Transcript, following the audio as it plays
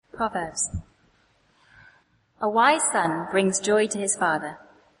Proverbs. A wise son brings joy to his father,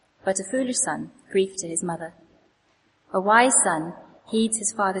 but a foolish son grief to his mother. A wise son heeds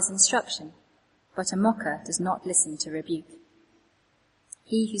his father's instruction, but a mocker does not listen to rebuke.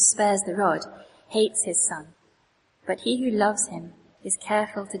 He who spares the rod hates his son, but he who loves him is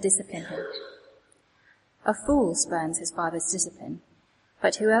careful to discipline him. A fool spurns his father's discipline,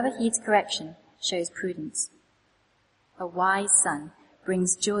 but whoever heeds correction shows prudence. A wise son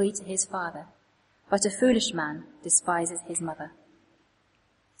brings joy to his father, but a foolish man despises his mother.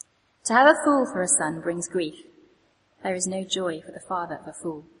 To have a fool for a son brings grief. There is no joy for the father of a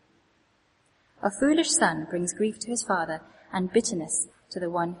fool. A foolish son brings grief to his father and bitterness to the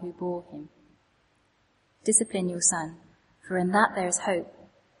one who bore him. Discipline your son, for in that there is hope.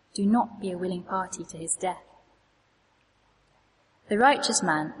 Do not be a willing party to his death. The righteous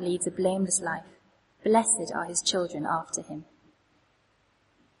man leads a blameless life. Blessed are his children after him.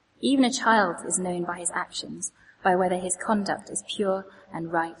 Even a child is known by his actions, by whether his conduct is pure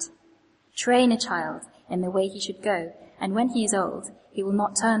and right. Train a child in the way he should go, and when he is old, he will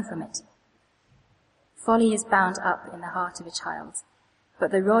not turn from it. Folly is bound up in the heart of a child, but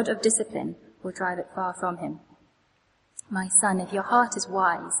the rod of discipline will drive it far from him. My son, if your heart is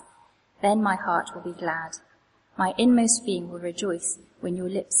wise, then my heart will be glad. My inmost being will rejoice when your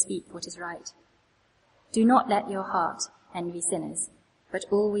lips speak what is right. Do not let your heart envy sinners, but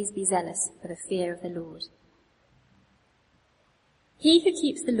always be zealous for the fear of the Lord. He who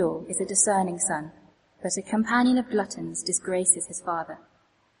keeps the law is a discerning son, but a companion of gluttons disgraces his father.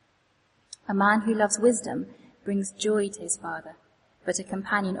 A man who loves wisdom brings joy to his father, but a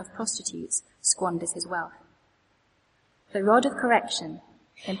companion of prostitutes squanders his wealth. The rod of correction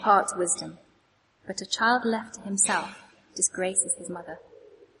imparts wisdom, but a child left to himself disgraces his mother.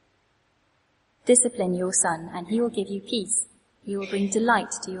 Discipline your son, and he will give you peace. He will bring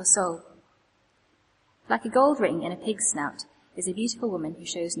delight to your soul. Like a gold ring in a pig's snout is a beautiful woman who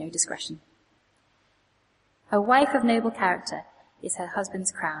shows no discretion. A wife of noble character is her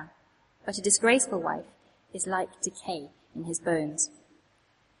husband's crown, but a disgraceful wife is like decay in his bones.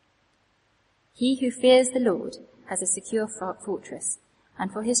 He who fears the Lord has a secure fortress,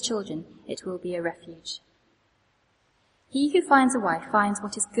 and for his children it will be a refuge. He who finds a wife finds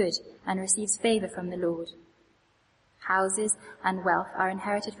what is good and receives favor from the Lord. Houses and wealth are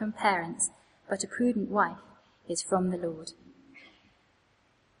inherited from parents, but a prudent wife is from the Lord.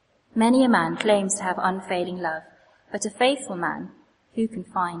 Many a man claims to have unfailing love, but a faithful man who can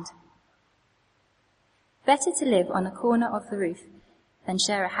find? Better to live on a corner of the roof than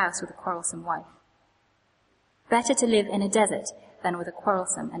share a house with a quarrelsome wife. Better to live in a desert than with a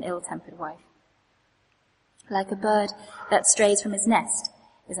quarrelsome and ill-tempered wife. Like a bird that strays from his nest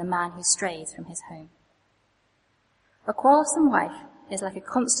is a man who strays from his home. A quarrelsome wife is like a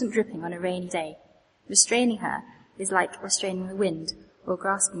constant dripping on a rainy day. Restraining her is like restraining the wind or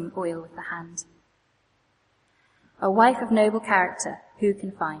grasping oil with the hand. A wife of noble character, who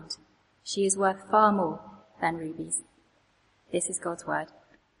can find? She is worth far more than rubies. This is God's word.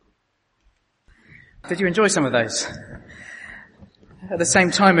 Did you enjoy some of those? At the same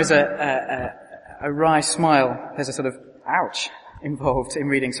time as a wry smile, there's a sort of ouch involved in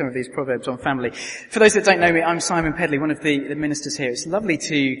reading some of these proverbs on family. For those that don't know me, I'm Simon Pedley, one of the ministers here. It's lovely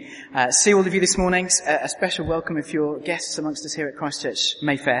to see all of you this morning. A special welcome if you're guests amongst us here at Christchurch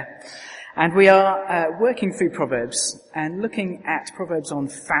Mayfair. And we are working through Proverbs and looking at Proverbs on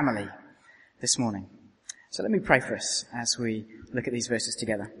family this morning. So let me pray for us as we look at these verses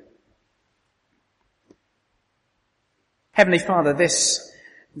together. Heavenly Father, this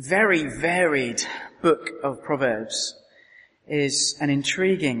very varied book of Proverbs is an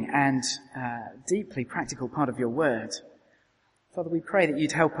intriguing and deeply practical part of your word. Father, we pray that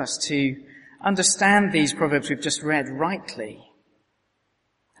you'd help us to understand these Proverbs we've just read rightly.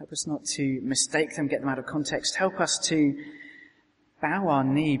 Help us not to mistake them, get them out of context. Help us to bow our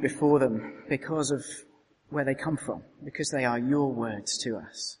knee before them because of where they come from, because they are your words to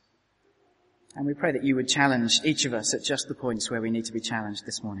us. And we pray that you would challenge each of us at just the points where we need to be challenged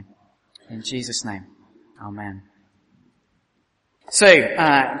this morning. In Jesus' name, amen. So,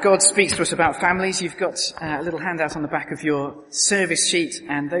 God speaks to us about families. You've got a little handout on the back of your service sheet,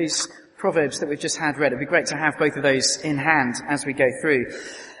 and those Proverbs that we've just had read. It'd be great to have both of those in hand as we go through.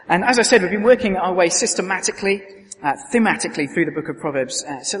 And as I said, we've been working our way systematically, thematically through the book of Proverbs,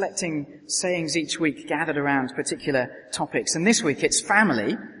 selecting sayings each week gathered around particular topics. And this week it's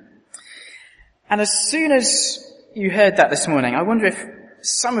family. And as soon as you heard that this morning, I wonder if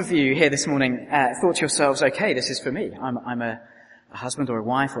some of you here this morning thought to yourselves, okay, this is for me. I'm a a husband or a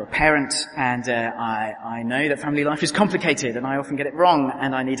wife or a parent, and I know that family life is complicated and I often get it wrong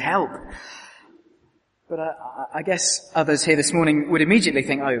and I need help. But I guess others here this morning would immediately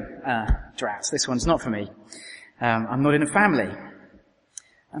think, drat, this one's not for me. I'm not in a family.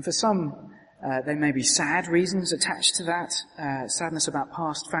 And for some, there may be sad reasons attached to that, sadness about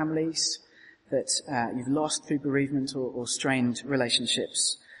past families that you've lost through bereavement or strained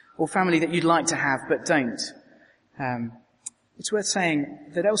relationships, or family that you'd like to have but don't. It's worth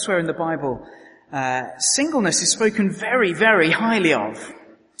saying that elsewhere in the Bible, singleness is spoken very, very highly of.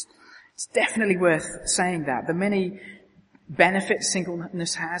 It's definitely worth saying that. The many benefits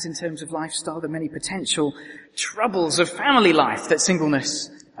singleness has in terms of lifestyle, the many potential troubles of family life that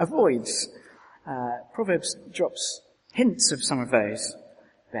singleness avoids. Proverbs drops hints of some of those.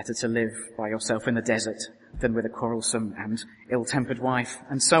 Better to live by yourself in the desert than with a quarrelsome and ill-tempered wife,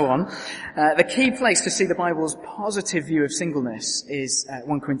 and so on. The key place to see the Bible's positive view of singleness is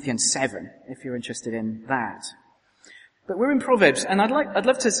 1 Corinthians 7, if you're interested in that. But we're in Proverbs, and I'd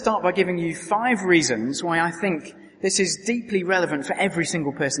love to start by giving you 5 reasons why I think this is deeply relevant for every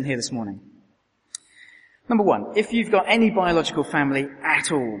single person here this morning. Number 1, if you've got any biological family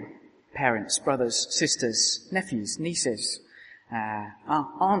at all, parents, brothers, sisters, nephews, nieces,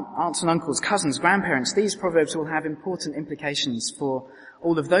 aunts and uncles, cousins, grandparents, these proverbs will have important implications for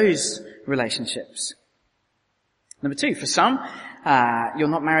all of those relationships. Number 2, for some, you're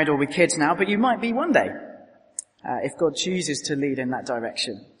not married or with kids now, but you might be one day, if God chooses to lead in that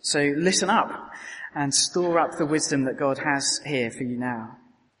direction. So listen up and store up the wisdom that God has here for you now.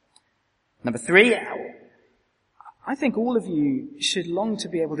 Number 3, I think all of you should long to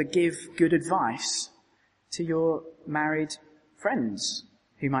be able to give good advice to your married friends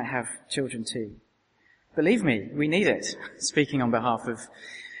who might have children too. Believe me, we need it, speaking on behalf of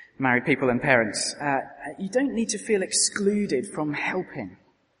married people and parents. You don't need to feel excluded from helping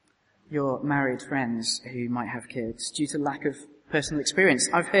your married friends who might have kids due to lack of personal experience.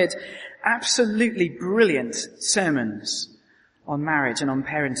 I've heard absolutely brilliant sermons on marriage and on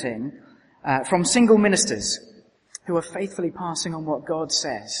parenting from single ministers who are faithfully passing on what God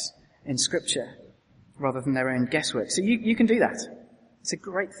says in Scripture rather than their own guesswork. So you can do that. It's a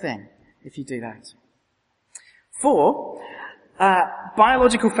great thing if you do that. 4,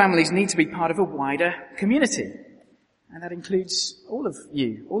 biological families need to be part of a wider community. And that includes all of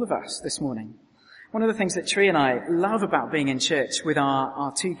you, all of us this morning. One of the things that Tree and I love about being in church with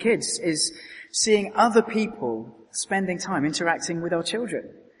our 2 kids is seeing other people spending time interacting with our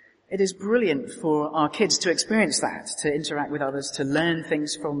children. It is brilliant for our kids to experience that, to interact with others, to learn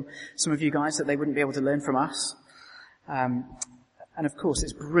things from some of you guys that they wouldn't be able to learn from us. And of course,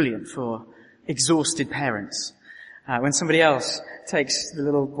 it's brilliant for exhausted parents. When somebody else takes the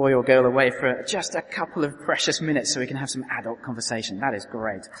little boy or girl away for just a couple of precious minutes so we can have some adult conversation. That is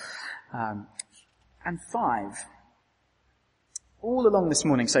great. And 5, all along this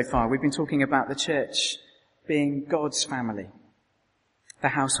morning so far, we've been talking about the church being God's family, the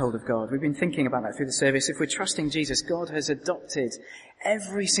household of God. We've been thinking about that through the service. If we're trusting Jesus, God has adopted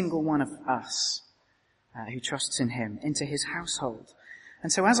every single one of us who trusts in him into his household.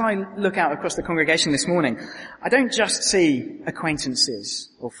 And so as I look out across the congregation this morning, I don't just see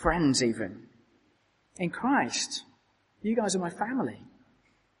acquaintances or friends even. In Christ, you guys are my family.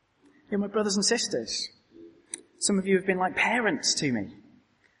 You're my brothers and sisters. Some of you have been like parents to me,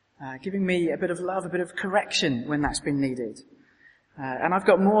 giving me a bit of love, a bit of correction when that's been needed. And I've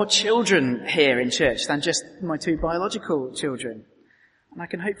got more children here in church than just my 2 biological children. And I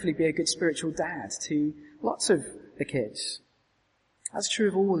can hopefully be a good spiritual dad to lots of the kids. That's true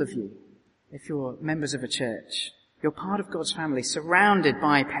of all of you. If you're members of a church, you're part of God's family, surrounded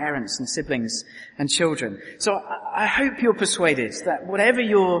by parents and siblings and children. So I hope you're persuaded that whatever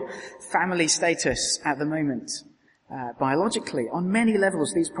your family status at the moment, biologically, on many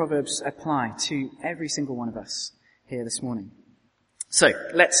levels, these proverbs apply to every single one of us here this morning. So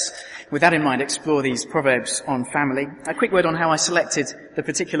let's, with that in mind, explore these proverbs on family. A quick word on how I selected the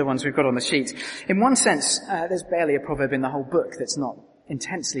particular ones we've got on the sheet. In one sense, there's barely a proverb in the whole book that's not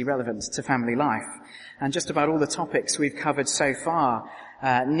intensely relevant to family life. And just about all the topics we've covered so far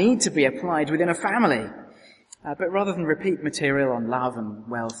need to be applied within a family. But rather than repeat material on love and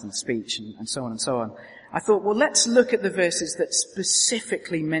wealth and speech and so on, I thought, well, let's look at the verses that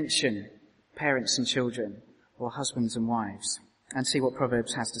specifically mention parents and children, or husbands and wives, and see what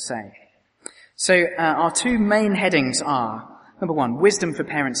Proverbs has to say. So our 2 main headings are, number 1, wisdom for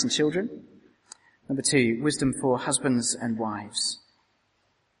parents and children. Number 2, wisdom for husbands and wives.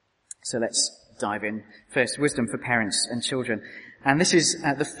 So let's dive in. First, wisdom for parents and children. And this is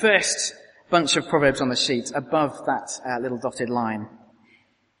the first bunch of Proverbs on the sheet above that little dotted line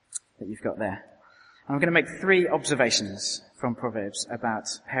that you've got there. I'm going to make 3 observations from Proverbs about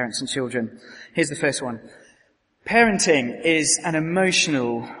parents and children. Here's the first one. Parenting is an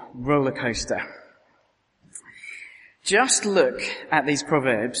emotional roller coaster. Just look at these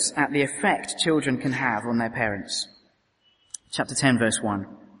Proverbs at the effect children can have on their parents. Chapter 10, verse 1.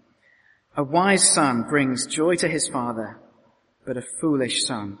 A wise son brings joy to his father, but a foolish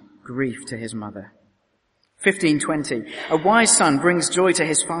son grief to his mother. 15:20. A wise son brings joy to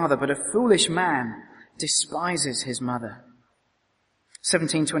his father, but a foolish man despises his mother.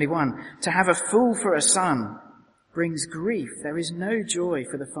 17:21. To have a fool for a son brings grief. There is no joy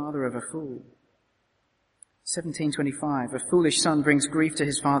for the father of a fool. 17:25. A foolish son brings grief to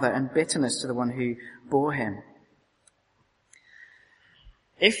his father and bitterness to the one who bore him.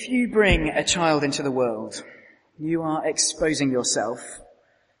 If you bring a child into the world, you are exposing yourself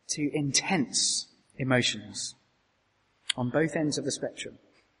to intense emotions on both ends of the spectrum.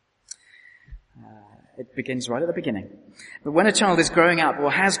 It begins right at the beginning. But when a child is growing up or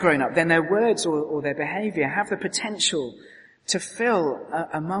has grown up, then their words or their behavior have the potential to fill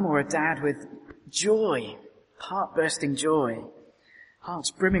a mum or a dad with joy, heart-bursting joy,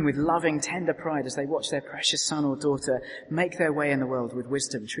 hearts brimming with loving, tender pride as they watch their precious son or daughter make their way in the world with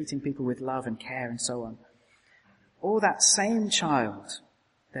wisdom, treating people with love and care and so on. Or that same child,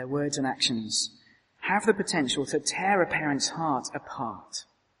 their words and actions, have the potential to tear a parent's heart apart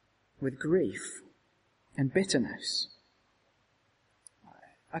with grief and bitterness.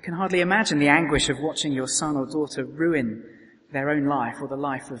 I can hardly imagine the anguish of watching your son or daughter ruin their own life or the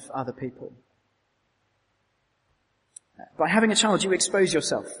life of other people. By having a child, you expose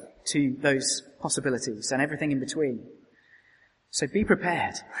yourself to those possibilities and everything in between. So be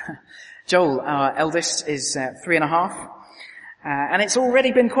prepared. Joel, our eldest, is 3.5. And it's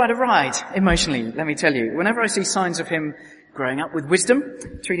already been quite a ride, emotionally, let me tell you. Whenever I see signs of him growing up with wisdom,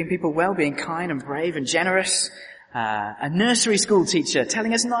 treating people well, being kind and brave and generous, a nursery school teacher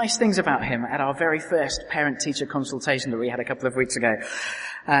telling us nice things about him at our very first parent-teacher consultation that we had a couple of weeks ago,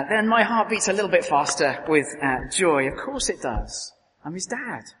 then my heart beats a little bit faster with joy. Of course it does. I'm his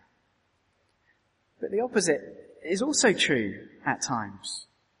dad. But the opposite is also true at times.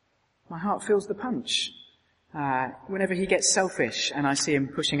 My heart feels the punch whenever he gets selfish and I see him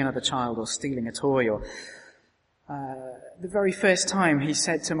pushing another child or stealing a toy, or the very first time he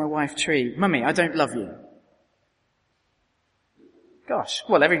said to my wife Tree, "Mummy, I don't love you." Gosh,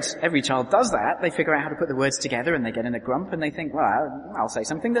 well every child does that. They figure out how to put the words together and they get in a grump and they think, well, I'll say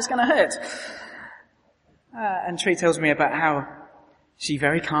something that's going to hurt. And Tree tells me about how she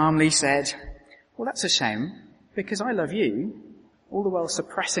very calmly said, "Well, that's a shame because I love you," all the while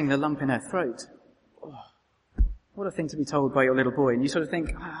suppressing the lump in her throat. Oh, what a thing to be told by your little boy. And you sort of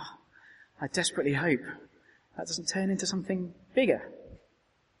think, I desperately hope that doesn't turn into something bigger.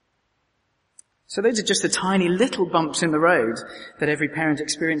 So those are just the tiny little bumps in the road that every parent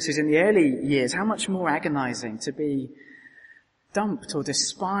experiences in the early years. How much more agonizing to be dumped or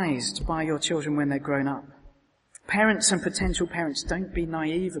despised by your children when they're grown up. Parents and potential parents, don't be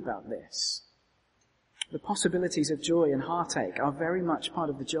naive about this. The possibilities of joy and heartache are very much part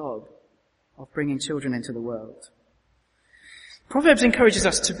of the job of bringing children into the world. Proverbs encourages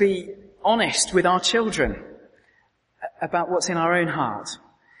us to be honest with our children about what's in our own heart.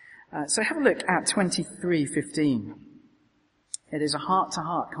 So have a look at 23:15. It is a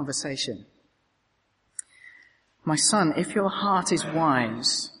heart-to-heart conversation. "My son, if your heart is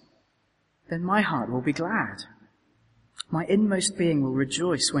wise, then my heart will be glad. My inmost being will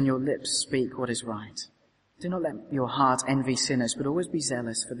rejoice when your lips speak what is right. Do not let your heart envy sinners, but always be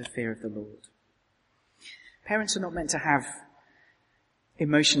zealous for the fear of the Lord." Parents are not meant to have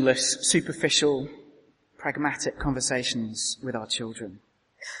emotionless, superficial, pragmatic conversations with our children.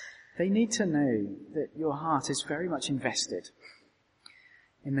 They need to know that your heart is very much invested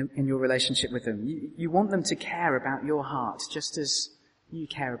in your relationship with them. You want them to care about your heart just as you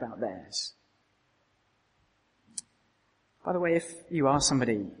care about theirs. By the way, if you are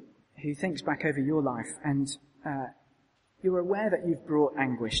somebody who thinks back over your life and you're aware that you've brought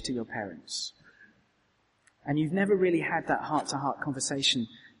anguish to your parents and you've never really had that heart-to-heart conversation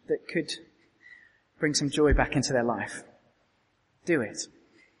that could bring some joy back into their life, do it.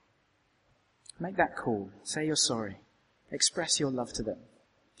 Make that call. Say you're sorry. Express your love to them.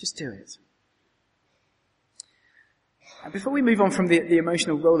 Just do it. And before we move on from the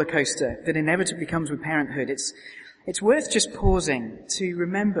emotional roller coaster that inevitably comes with parenthood, it's worth just pausing to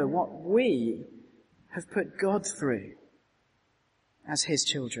remember what we have put God through as his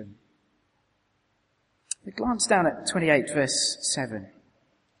children. We glance down at 28 verse 7.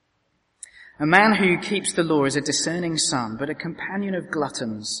 A man who keeps the law is a discerning son, but a companion of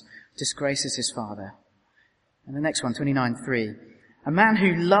gluttons disgraces his father. And the next one, 29:3. A man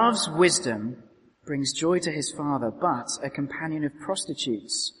who loves wisdom brings joy to his father, but a companion of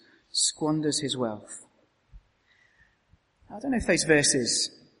prostitutes squanders his wealth. I don't know if those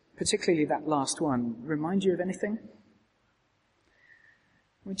verses, particularly that last one, remind you of anything.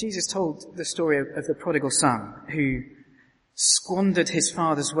 When Jesus told the story of the prodigal son who squandered his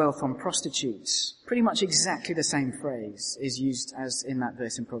father's wealth on prostitutes, pretty much exactly the same phrase is used as in that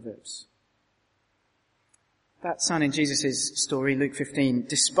verse in Proverbs. That son in Jesus' story, Luke 15,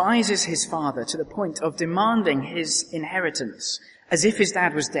 despises his father to the point of demanding his inheritance as if his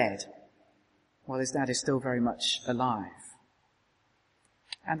dad was dead, while his dad is still very much alive.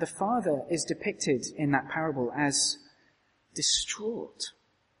 And the father is depicted in that parable as distraught,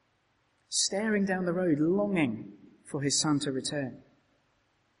 staring down the road, longing for his son to return.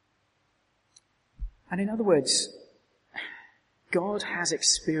 And in other words, God has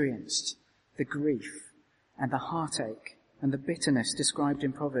experienced the grief and the heartache and the bitterness described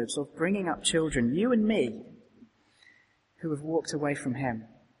in Proverbs of bringing up children, you and me, who have walked away from him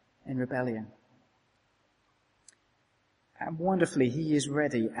in rebellion. And wonderfully, he is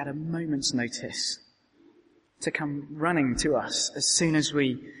ready at a moment's notice to come running to us as soon as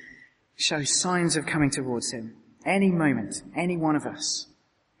we show signs of coming towards him. Any moment, any one of us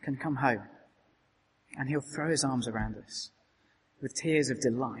can come home, and he'll throw his arms around us with tears of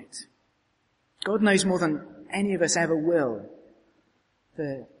delight. God knows more than any of us ever will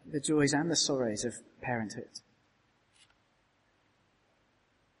the joys and the sorrows of parenthood.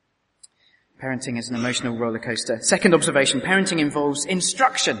 Parenting is an emotional roller coaster. Second observation, parenting involves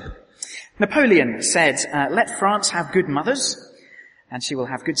instruction. Napoleon said, let France have good mothers, and she will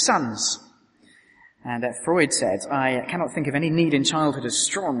have good sons. And Freud said, I cannot think of any need in childhood as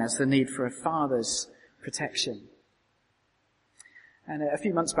strong as the need for a father's protection. And a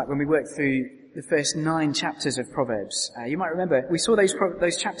few months back when we worked through the first 9 chapters of Proverbs, you might remember we saw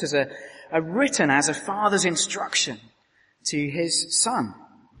those chapters are written as a father's instruction to his son.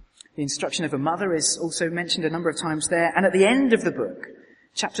 The instruction of a mother is also mentioned a number of times there. And at the end of the book,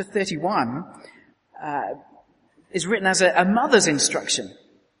 chapter 31, is written as a mother's instruction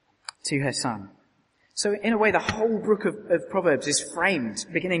to her son. So in a way, the whole book of Proverbs is framed,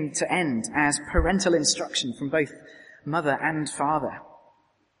 beginning to end, as parental instruction from both mother and father.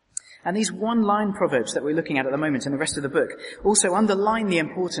 And these one-line Proverbs that we're looking at the moment in the rest of the book also underline the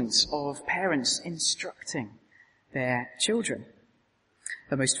importance of parents instructing their children.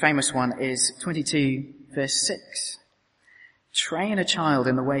 The most famous one is 22 verse 6. Train a child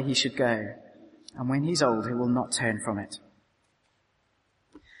in the way he should go, and when he's old, he will not turn from it.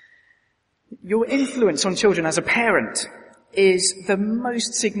 Your influence on children as a parent is the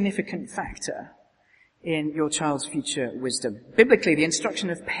most significant factor in your child's future wisdom. Biblically, the instruction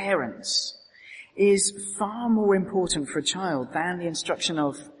of parents is far more important for a child than the instruction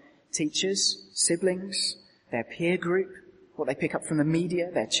of teachers, siblings, their peer group, what they pick up from the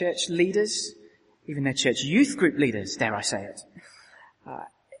media, their church leaders, even their church youth group leaders, dare I say it.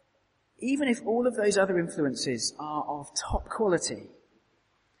 Even if all of those other influences are of top quality,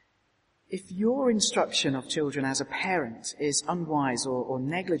 if your instruction of children as a parent is unwise or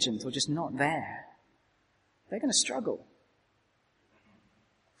negligent or just not there, they're going to struggle.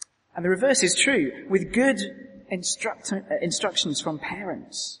 And the reverse is true. With good instructions from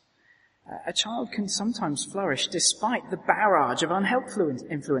parents, a child can sometimes flourish despite the barrage of unhelpful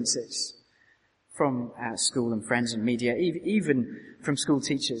influences from school and friends and media, even from school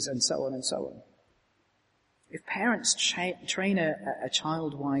teachers and so on and so on. If parents train a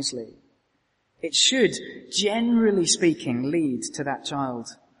child wisely, it should, generally speaking, lead to that child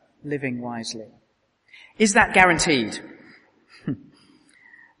living wisely. Is that guaranteed?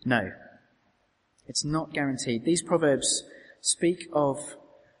 No. It's not guaranteed. These proverbs speak of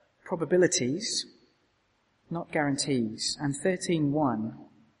probabilities, not guarantees. And 13:1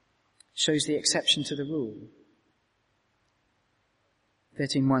 shows the exception to the rule.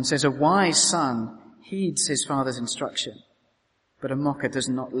 13:1 says, a wise son heeds his father's instruction, but a mocker does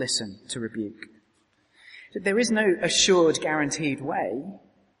not listen to rebuke. There is no assured, guaranteed way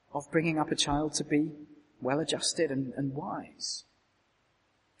of bringing up a child to be well-adjusted and wise.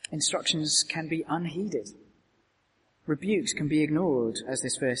 Instructions can be unheeded. Rebukes can be ignored, as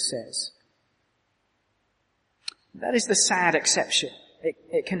this verse says. That is the sad exception.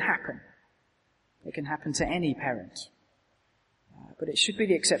 It can happen. It can happen to any parent. But it should be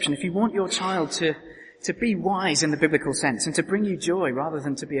the exception. If you want your child to be wise in the biblical sense and to bring you joy rather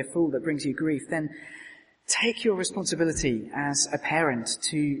than to be a fool that brings you grief, then Take your responsibility as a parent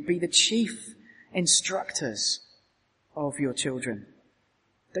to be the chief instructors of your children.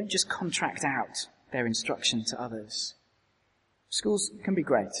 Don't just contract out their instruction to others. Schools can be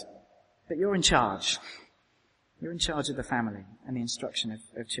great, but you're in charge. You're in charge of the family and the instruction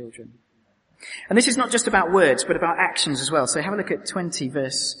of children. And this is not just about words, but about actions as well. So have a look at 20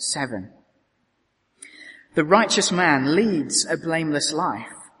 verse 7. The righteous man leads a blameless life.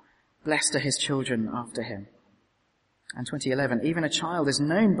 Blessed are his children after him. And 20:11, even a child is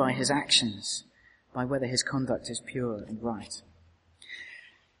known by his actions, by whether his conduct is pure and right.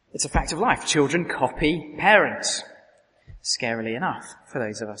 It's a fact of life. Children copy parents. Scarily enough, for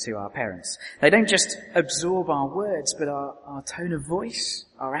those of us who are parents. They don't just absorb our words, but our tone of voice,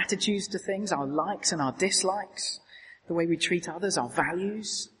 our attitudes to things, our likes and our dislikes, the way we treat others, our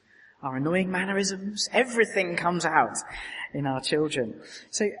values, our annoying mannerisms, everything comes out in our children.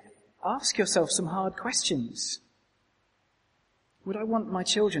 So ask yourself some hard questions. Would I want my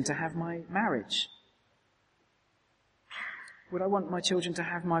children to have my marriage? Would I want my children to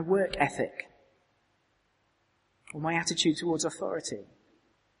have my work ethic? Or my attitude towards authority?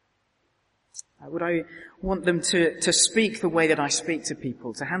 Would I want them to speak the way that I speak to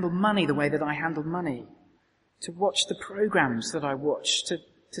people, to handle money the way that I handle money, to watch the programs that I watch,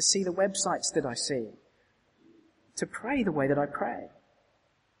 to see the websites that I see, to pray the way that I pray?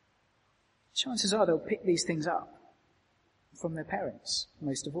 Chances are they'll pick these things up from their parents,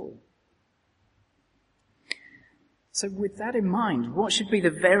 most of all. So with that in mind, what should be the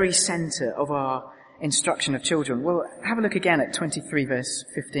very centre of our instruction of children? Well, have a look again at 23 verse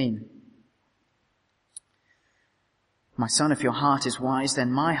 15. My son, if your heart is wise,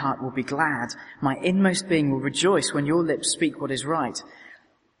 then my heart will be glad. My inmost being will rejoice when your lips speak what is right.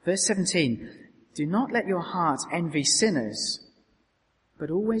 Verse 17. Do not let your heart envy sinners, but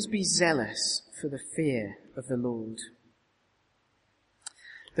always be zealous for the fear of the Lord.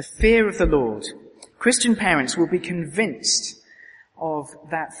 The fear of the Lord. Christian parents will be convinced of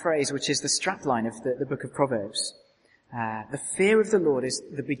that phrase, which is the strapline of the book of Proverbs. The fear of the Lord is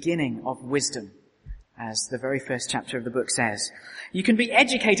the beginning of wisdom, as the very first chapter of the book says. You can be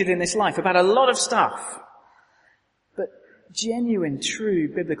educated in this life about a lot of stuff, but genuine,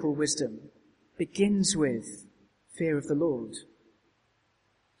 true biblical wisdom begins with fear of the Lord.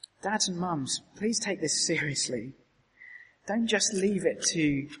 Dads and mums, please take this seriously. Don't just leave it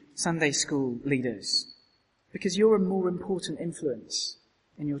to Sunday school leaders, because you're a more important influence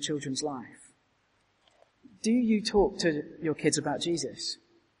in your children's life. Do you talk to your kids about Jesus?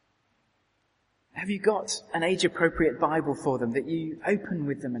 Have you got an age-appropriate Bible for them that you open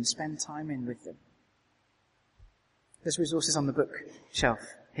with them and spend time in with them? There's resources on the bookshelf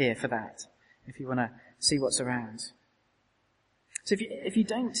here for that, if you want to see what's around. So if you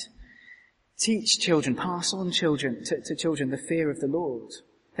don't teach children, pass on children to children the fear of the Lord,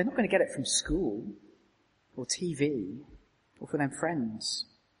 they're not going to get it from school or TV or from their friends.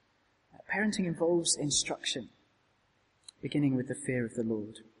 Parenting involves instruction, beginning with the fear of the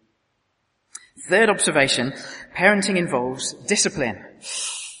Lord. Third observation, parenting involves discipline.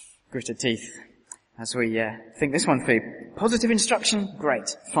 Gritted teeth as we think this one through. Positive instruction,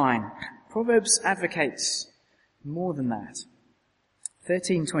 great, fine. Proverbs advocates more than that.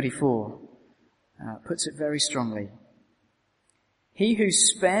 13:24 puts it very strongly. He who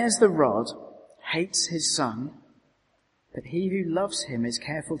spares the rod hates his son, but he who loves him is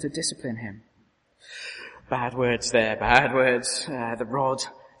careful to discipline him. Bad words there, bad words. The rod,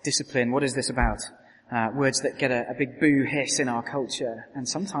 discipline, what is this about? Words that get a big boo hiss in our culture, and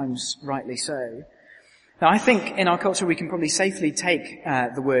sometimes rightly so. Now I think in our culture we can probably safely take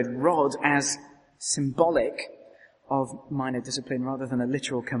the word rod as symbolic of minor discipline rather than a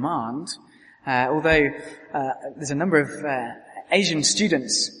literal command. Although there's a number of Asian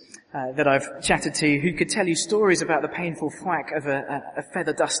students that I've chatted to who could tell you stories about the painful thwack of a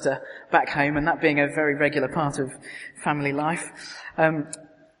feather duster back home, and that being a very regular part of family life.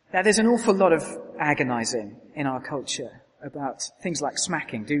 Now there's an awful lot of agonizing in our culture about things like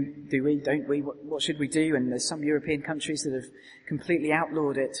smacking. Do we, don't we? What should we do? And there's some European countries that have completely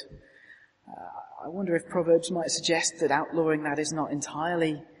outlawed it. I wonder if Proverbs might suggest that outlawing that is not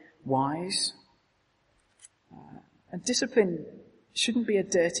entirely wise. And discipline shouldn't be a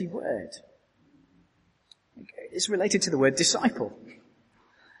dirty word. It's related to the word disciple.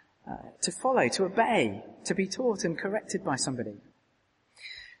 To follow, to obey, to be taught and corrected by somebody.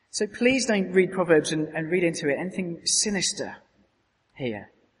 So please don't read Proverbs and read into it anything sinister here.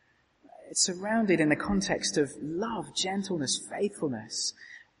 It's surrounded in the context of love, gentleness, faithfulness.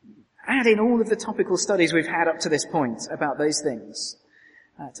 Add in all of the topical studies we've had up to this point about those things.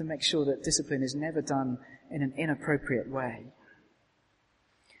 to make sure that discipline is never done in an inappropriate way.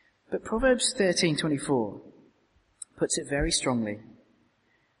 But Proverbs 13:24 puts it very strongly.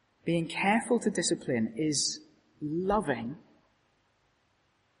 Being careful to discipline is loving,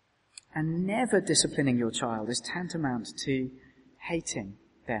 and never disciplining your child is tantamount to hating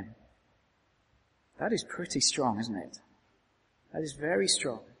them. That is pretty strong, isn't it? That is very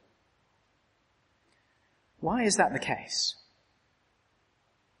strong. Why is that the case?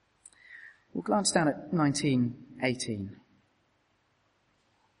 We'll glance down at 19:18.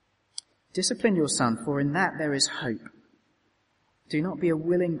 Discipline your son, for in that there is hope. Do not be a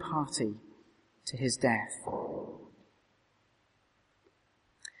willing party to his death.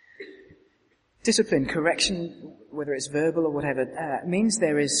 Discipline, correction, whether it's verbal or whatever, means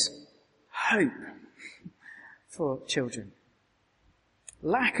there is hope for children.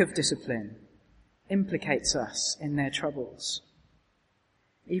 Lack of discipline implicates us in their troubles,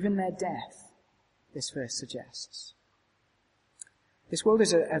 even their death, this verse suggests. This world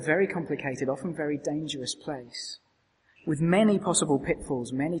is a very complicated, often very dangerous place, with many possible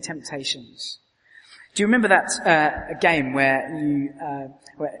pitfalls, many temptations. Do you remember that game where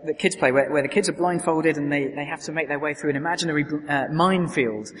the kids play, where the kids are blindfolded and they have to make their way through an imaginary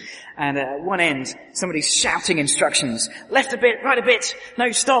minefield, and at one end somebody's shouting instructions: left a bit, right a bit,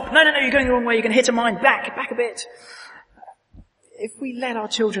 no, stop, no, you're going the wrong way, you're going to hit a mine, back a bit. If we let our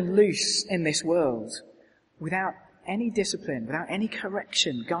children loose in this world without any discipline, without any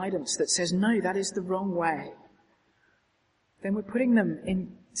correction, guidance that says, no, that is the wrong way, then we're putting them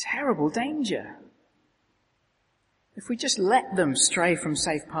in terrible danger. If we just let them stray from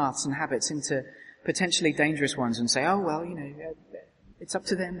safe paths and habits into potentially dangerous ones and say, oh, well, it's up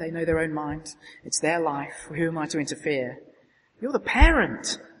to them, they know their own mind, it's their life, who am I to interfere? You're the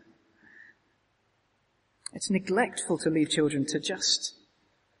parent. It's neglectful to leave children to just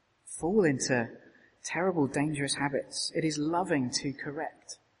fall into terrible, dangerous habits. It is loving to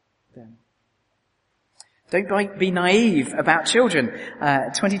correct them. Don't be naive about children.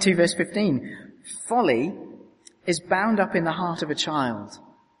 22 verse 15. Folly is bound up in the heart of a child,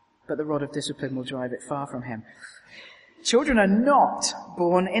 but the rod of discipline will drive it far from him. Children are not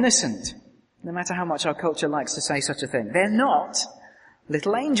born innocent, no matter how much our culture likes to say such a thing. They're not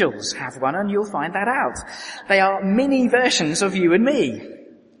little angels. Have one and you'll find that out. They are mini versions of you and me.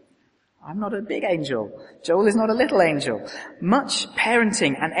 I'm not a big angel. Joel is not a little angel. Much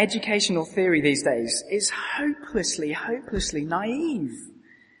parenting and educational theory these days is hopelessly naive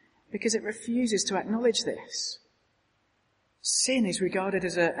because it refuses to acknowledge this. Sin is regarded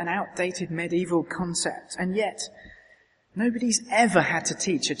as an outdated medieval concept, and yet nobody's ever had to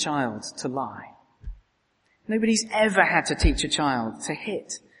teach a child to lie. Nobody's ever had to teach a child to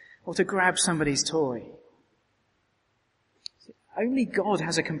hit or to grab somebody's toy. Only God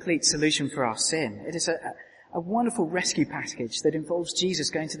has a complete solution for our sin. It is a wonderful rescue package that involves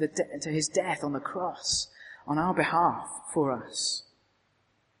Jesus going to his death on the cross on our behalf for us.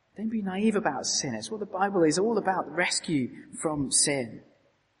 Don't be naive about sin. It's what the Bible is all about, rescue from sin.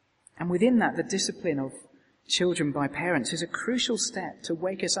 And within that, the discipline of children by parents is a crucial step to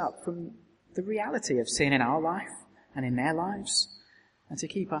wake us up from the reality of sin in our life and in their lives, and to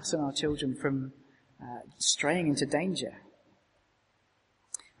keep us and our children from straying into danger.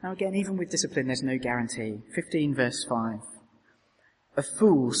 Now again, even with discipline, there's no guarantee. 15 verse 5. A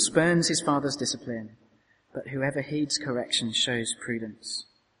fool spurns his father's discipline, but whoever heeds correction shows prudence.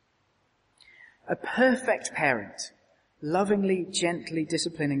 A perfect parent, lovingly, gently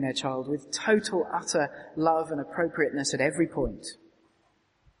disciplining their child with total, utter love and appropriateness at every point,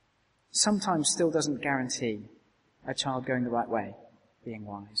 sometimes still doesn't guarantee a child going the right way, being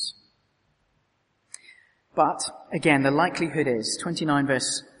wise. But, again, the likelihood is, 29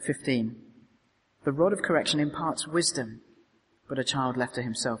 verse 15, the rod of correction imparts wisdom, but a child left to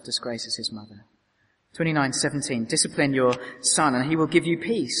himself disgraces his mother. 29:17, discipline your son and he will give you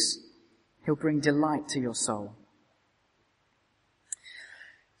peace. He'll bring delight to your soul.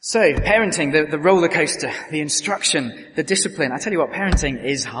 So, parenting, the roller coaster, the instruction, the discipline. I tell you what, parenting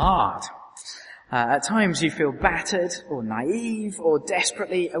is hard. At times you feel battered or naive or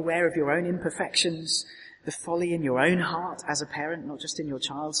desperately aware of your own imperfections, the folly in your own heart as a parent, not just in your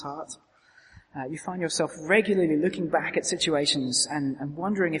child's heart. You find yourself regularly looking back at situations and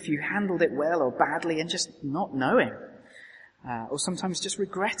wondering if you handled it well or badly and just not knowing. Or sometimes just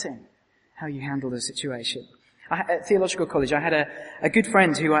regretting how you handled a situation. At theological college, I had a good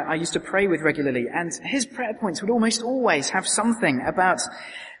friend who I used to pray with regularly, and his prayer points would almost always have something about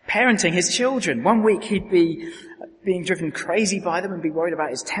parenting his children. One week he'd be being driven crazy by them and be worried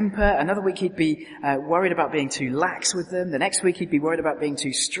about his temper. Another week he'd be worried about being too lax with them. The next week he'd be worried about being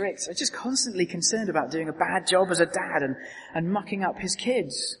too strict. So just constantly concerned about doing a bad job as a dad and mucking up his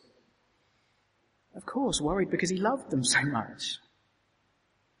kids. Of course, worried because he loved them so much.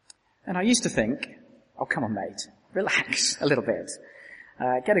 And I used to think, oh, come on, mate, relax a little bit.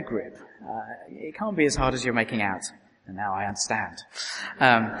 Get a grip. It can't be as hard as you're making out. And now I understand.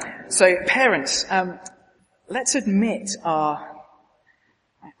 So parents, let's admit our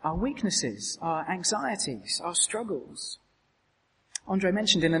weaknesses, our anxieties, our struggles. Andre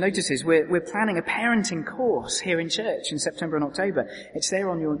mentioned in the notices, we're planning a parenting course here in church in September and October. It's there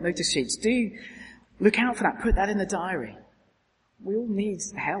on your notice sheets. Do look out for that. Put that in the diary. We all need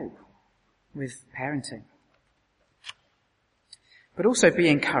help with parenting. But also be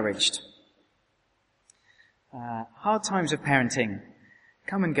encouraged. Hard times of parenting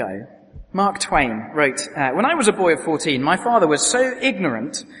come and go. Mark Twain wrote, when I was a boy of 14, my father was so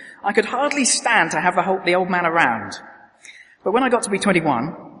ignorant I could hardly stand to have the old man around. But when I got to be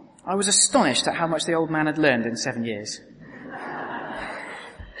 21, I was astonished at how much the old man had learned in 7 years.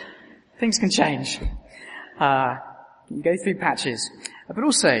 Things can change. You go through patches. But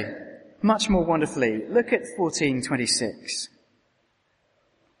also, much more wonderfully, look at 14:26.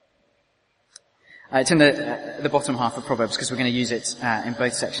 It's in the bottom half of Proverbs because we're going to use it in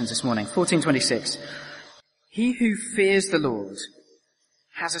both sections this morning. 14:26. He who fears the Lord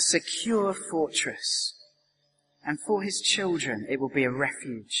has a secure fortress, and for his children it will be a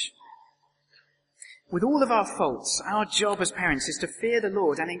refuge. With all of our faults, our job as parents is to fear the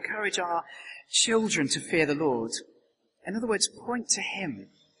Lord and encourage our children to fear the Lord. In other words, point to him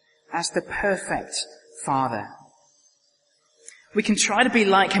as the perfect Father. We can try to be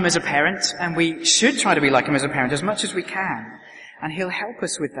like him as a parent, and we should try to be like him as a parent as much as we can, and he'll help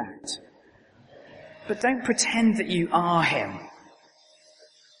us with that. But don't pretend that you are him.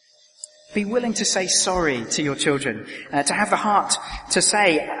 Be willing to say sorry to your children, to have the heart to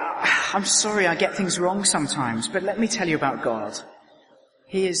say, I'm sorry I get things wrong sometimes, but let me tell you about God.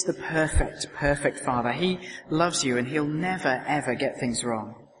 He is the perfect Father. He loves you and he'll never, ever get things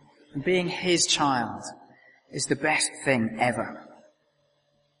wrong. And being his child is the best thing ever.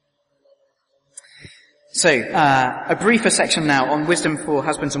 So, a briefer section now on wisdom for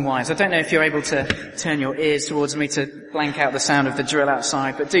husbands and wives. I don't know if you're able to turn your ears towards me to blank out the sound of the drill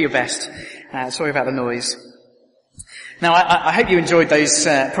outside, but do your best. Sorry about the noise. Now, I hope you enjoyed those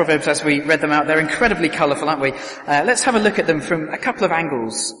proverbs as we read them out. They're incredibly colourful, aren't we? Let's have a look at them from a couple of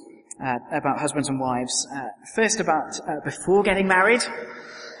angles about husbands and wives. First about before getting married,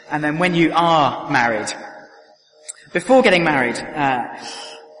 and then when you are married. Before getting married,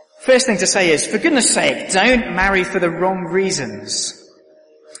 first thing to say is, for goodness sake, don't marry for the wrong reasons.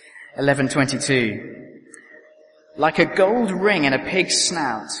 11:22. Like a gold ring in a pig's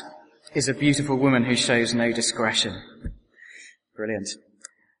snout is a beautiful woman who shows no discretion. Brilliant.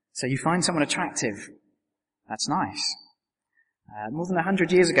 So you find someone attractive. That's nice. More than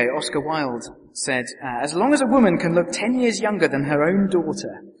 100 years ago, Oscar Wilde said, as long as a woman can look 10 years younger than her own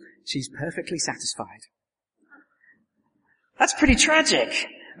daughter, she's perfectly satisfied. That's pretty tragic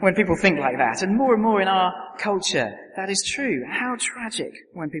when people think like that. And more in our culture, that is true. How tragic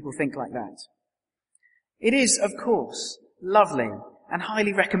when people think like that. It is, of course, lovely and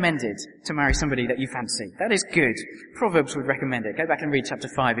highly recommended to marry somebody that you fancy. That is good. Proverbs would recommend it. Go back and read chapter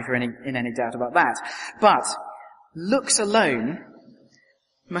 5 if you're in any doubt about that. But looks alone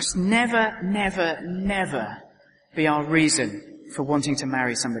must never, never, never be our reason for wanting to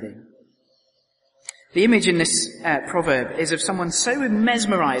marry somebody. The image in this proverb is of someone so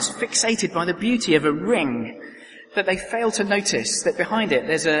mesmerized, fixated by the beauty of a ring, that they fail to notice that behind it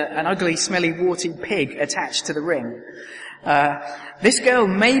there's an ugly, smelly, warty pig attached to the ring. This girl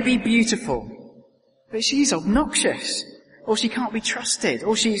may be beautiful, but she's obnoxious, or she can't be trusted,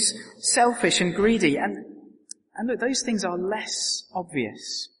 or she's selfish and greedy. And look, those things are less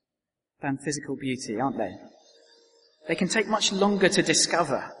obvious than physical beauty, aren't they? They can take much longer to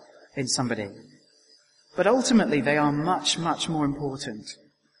discover in somebody. But ultimately they are much, much more important.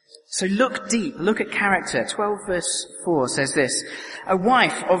 So look deep, look at character. 12 verse 4 says this, a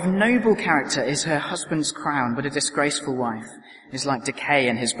wife of noble character is her husband's crown, but a disgraceful wife is like decay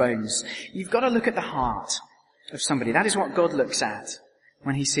in his bones. You've got to look at the heart of somebody. That is what God looks at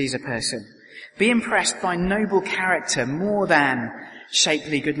when he sees a person. Be impressed by noble character more than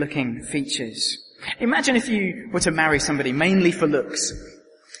shapely, good-looking features. Imagine if you were to marry somebody mainly for looks,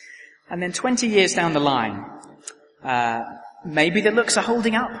 and then 20 years down the line, maybe the looks are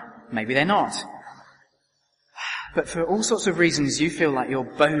holding up, maybe they're not. But for all sorts of reasons you feel like your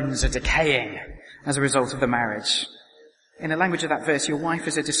bones are decaying as a result of the marriage. In the language of that verse, your wife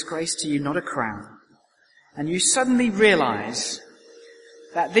is a disgrace to you, not a crown. And you suddenly realize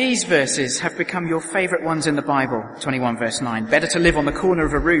that these verses have become your favorite ones in the Bible. 21 verse 9. Better to live on the corner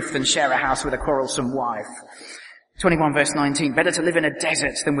of a roof than share a house with a quarrelsome wife. 21 verse 19. Better to live in a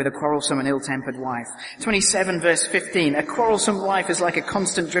desert than with a quarrelsome and ill-tempered wife. 27 verse 15. A quarrelsome wife is like a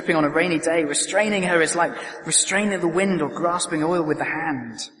constant dripping on a rainy day. Restraining her is like restraining the wind or grasping oil with the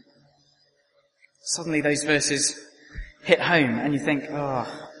hand. Suddenly those verses hit home and you think, oh,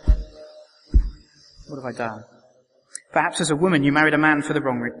 what have I done? Perhaps as a woman you married a man for the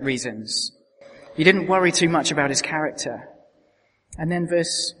wrong reasons. You didn't worry too much about his character. And then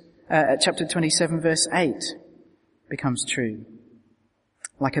chapter 27 verse 8 becomes true.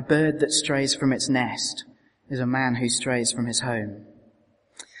 Like a bird that strays from its nest is a man who strays from his home.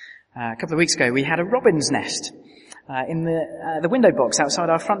 A couple of weeks ago we had a robin's nest in the window box outside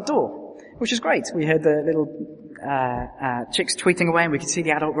our front door, which was great. We heard the little chicks tweeting away, and we could see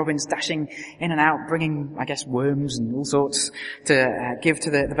the adult robins dashing in and out, bringing, I guess, worms and all sorts to give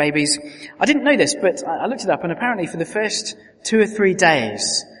to the babies. I didn't know this, but I looked it up, and apparently for the first 2 or 3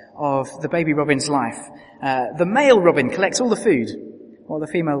 days of the baby robin's life, the male robin collects all the food, while the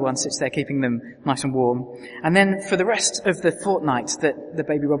female one sits there keeping them nice and warm. And then for the rest of the fortnight that the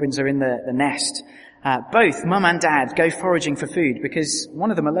baby robins are in the nest, both mum and dad go foraging for food because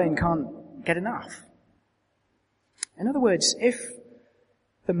one of them alone can't get enough. In other words, if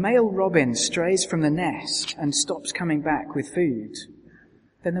the male robin strays from the nest and stops coming back with food,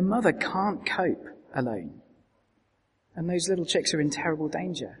 then the mother can't cope alone. And those little chicks are in terrible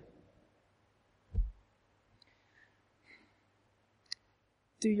danger.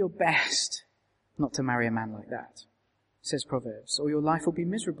 Do your best not to marry a man like that, says Proverbs, or your life will be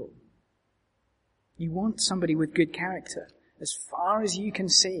miserable. You want somebody with good character, as far as you can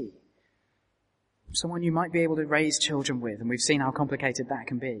see. Someone you might be able to raise children with, and we've seen how complicated that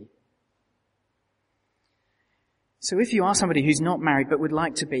can be. So if you are somebody who's not married but would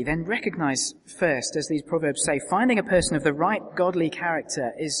like to be, then recognize first, as these Proverbs say, finding a person of the right godly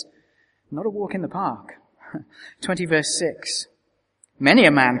character is not a walk in the park. 20 verse 6. Many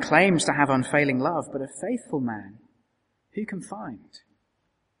a man claims to have unfailing love, but a faithful man who can find?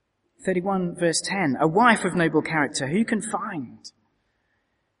 31 verse 10. A wife of noble character who can find?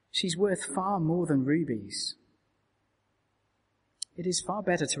 She's worth far more than rubies. It is far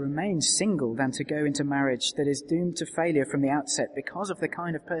better to remain single than to go into marriage that is doomed to failure from the outset because of the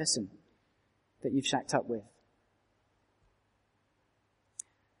kind of person that you've shacked up with.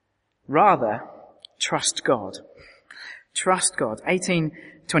 Rather, trust God. Trust God.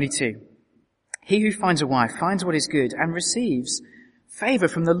 18:22. He who finds a wife finds what is good and receives favor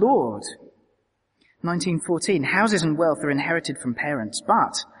from the Lord. 19:14. Houses and wealth are inherited from parents,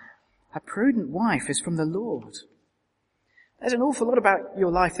 but a prudent wife is from the Lord. There's an awful lot about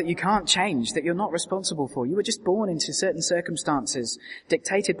your life that you can't change, that you're not responsible for. You were just born into certain circumstances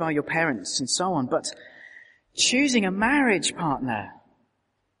dictated by your parents and so on. But choosing a marriage partner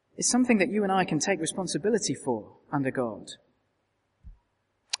is something that you and I can take responsibility for under God.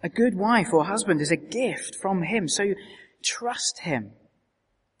 A good wife or husband is a gift from Him, so trust Him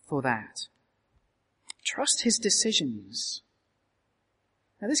for that. Trust His decisions.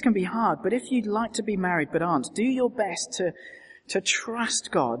 Now this can be hard, but if you'd like to be married but aren't, do your best to trust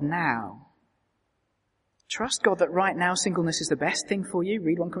God now. Trust God that right now singleness is the best thing for you.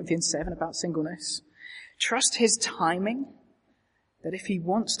 Read 1 Corinthians 7 about singleness. Trust His timing, that if He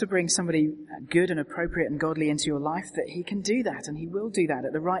wants to bring somebody good and appropriate and godly into your life, that He can do that, and He will do that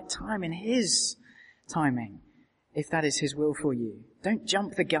at the right time in His timing, if that is His will for you. Don't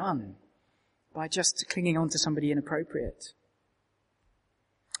jump the gun by just clinging on to somebody inappropriate.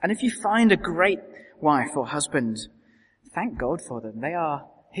 And if you find a great wife or husband, thank God for them. They are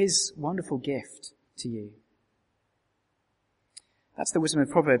His wonderful gift to you. That's the wisdom of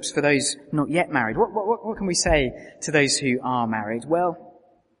Proverbs for those not yet married. What can we say to those who are married? Well,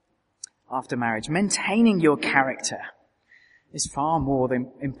 after marriage, maintaining your character is far more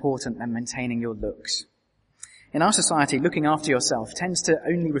important than maintaining your looks. In our society, looking after yourself tends to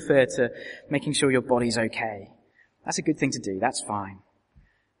only refer to making sure your body's okay. That's a good thing to do. That's fine.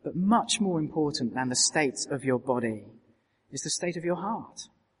 But much more important than the state of your body is the state of your heart.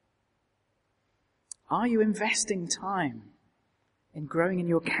 Are you investing time in growing in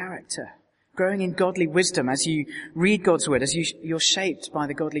your character, growing in godly wisdom as you read God's word, as you're shaped by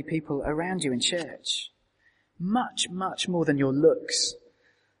the godly people around you in church? Much, much more than your looks.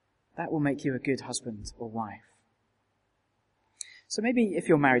 That will make you a good husband or wife. So maybe if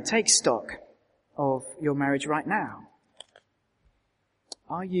you're married, take stock of your marriage right now.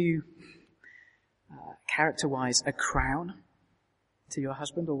 Are you character-wise, a crown to your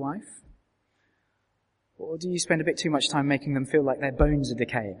husband or wife? Or do you spend a bit too much time making them feel like their bones are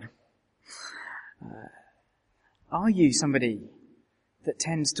decaying? Are you somebody that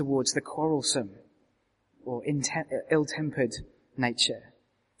tends towards the quarrelsome or ill-tempered nature,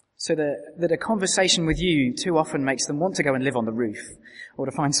 so that a conversation with you too often makes them want to go and live on the roof or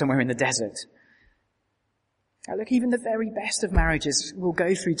to find somewhere in the desert? Now look, even the very best of marriages will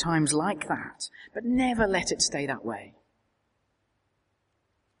go through times like that, but never let it stay that way.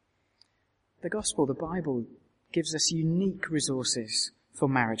 The gospel, the Bible, gives us unique resources for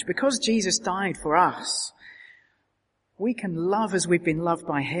marriage. Because Jesus died for us, we can love as we've been loved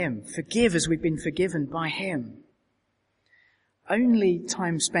by him, forgive as we've been forgiven by him. Only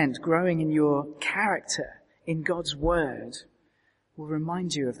time spent growing in your character, in God's word, will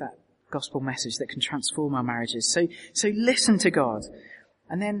remind you of that gospel message that can transform our marriages. So listen to God,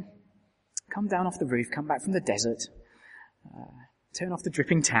 and then come down off the roof, come back from the desert, turn off the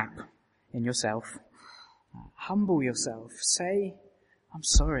dripping tap in yourself, humble yourself, say, I'm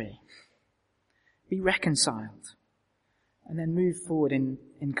sorry, be reconciled, and then move forward in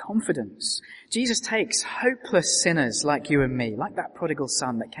confidence. Jesus takes hopeless sinners like you and me, like that prodigal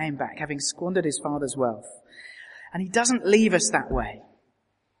son that came back having squandered his father's wealth, and he doesn't leave us that way.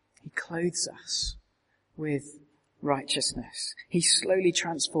 He clothes us with righteousness. He slowly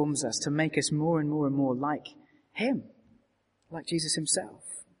transforms us to make us more and more and more like him, like Jesus himself.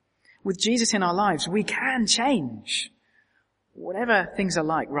 With Jesus in our lives, we can change whatever things are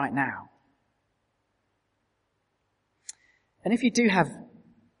like right now. And if you do have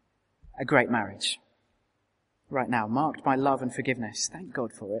a great marriage right now, marked by love and forgiveness, thank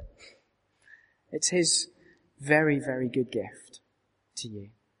God for it. It's his very, very good gift to you.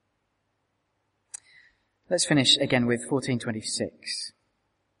 Let's finish again with 14:26.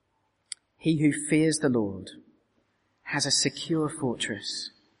 He who fears the Lord has a secure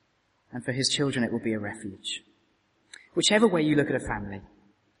fortress, and for his children it will be a refuge. Whichever way you look at a family,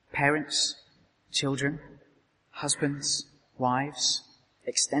 parents, children, husbands, wives,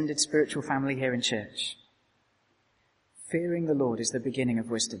 extended spiritual family here in church, fearing the Lord is the beginning of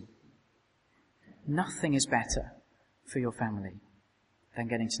wisdom. Nothing is better for your family than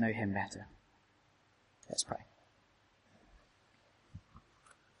getting to know him better. Let's pray.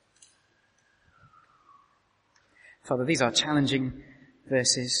 Father, these are challenging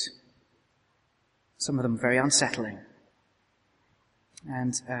verses, some of them very unsettling.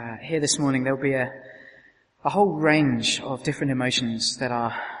 And here this morning there'll be a whole range of different emotions that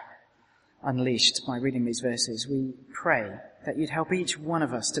are unleashed by reading these verses. We pray that you'd help each one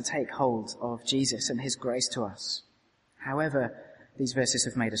of us to take hold of Jesus and his grace to us, however these verses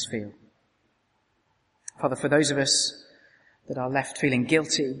have made us feel. Father, for those of us that are left feeling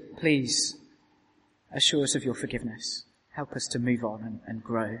guilty, please assure us of your forgiveness. Help us to move on and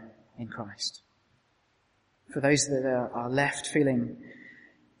grow in Christ. For those that are left feeling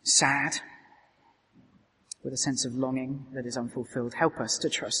sad, with a sense of longing that is unfulfilled, help us to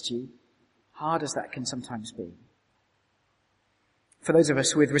trust you, hard as that can sometimes be. For those of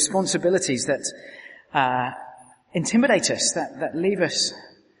us with responsibilities that intimidate us, that leave us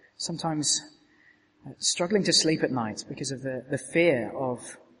sometimes struggling to sleep at night because of the fear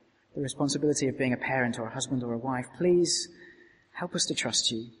of the responsibility of being a parent or a husband or a wife, please help us to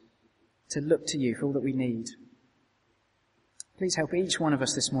trust you, to look to you for all that we need. Please help each one of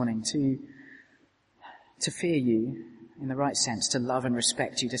us this morning to fear you in the right sense, to love and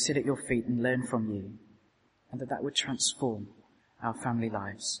respect you, to sit at your feet and learn from you, and that would transform our family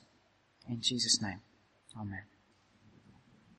lives. In Jesus' name, amen.